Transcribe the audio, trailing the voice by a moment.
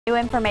New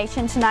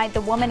information tonight.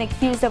 The woman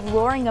accused of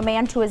luring a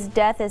man to his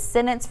death is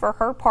sentenced for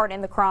her part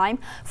in the crime.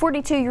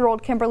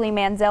 42-year-old Kimberly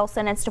Manziel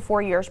sentenced to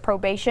 4 years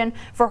probation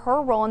for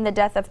her role in the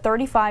death of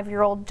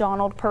 35-year-old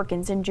Donald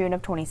Perkins in June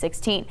of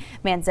 2016.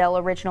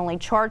 Manziel, originally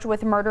charged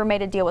with murder,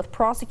 made a deal with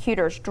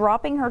prosecutors,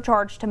 dropping her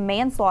charge to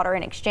manslaughter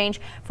in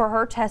exchange for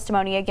her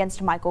testimony against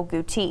Michael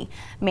Guti.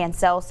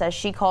 Manziel says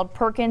she called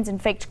Perkins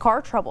and faked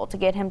car trouble to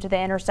get him to the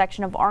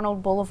intersection of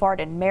Arnold Boulevard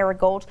and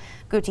Marigold.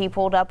 Guti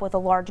pulled up with a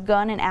large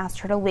gun and asked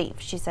her to leave.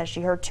 She says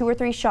she heard 2 or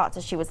 3 shots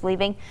as she was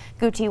leaving.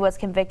 Guti was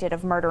convicted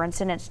of murder and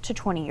sentenced to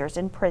 20 years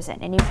in prison.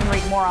 And you can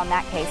read more on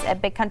that case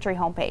at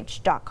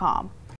bigcountryhomepage.com.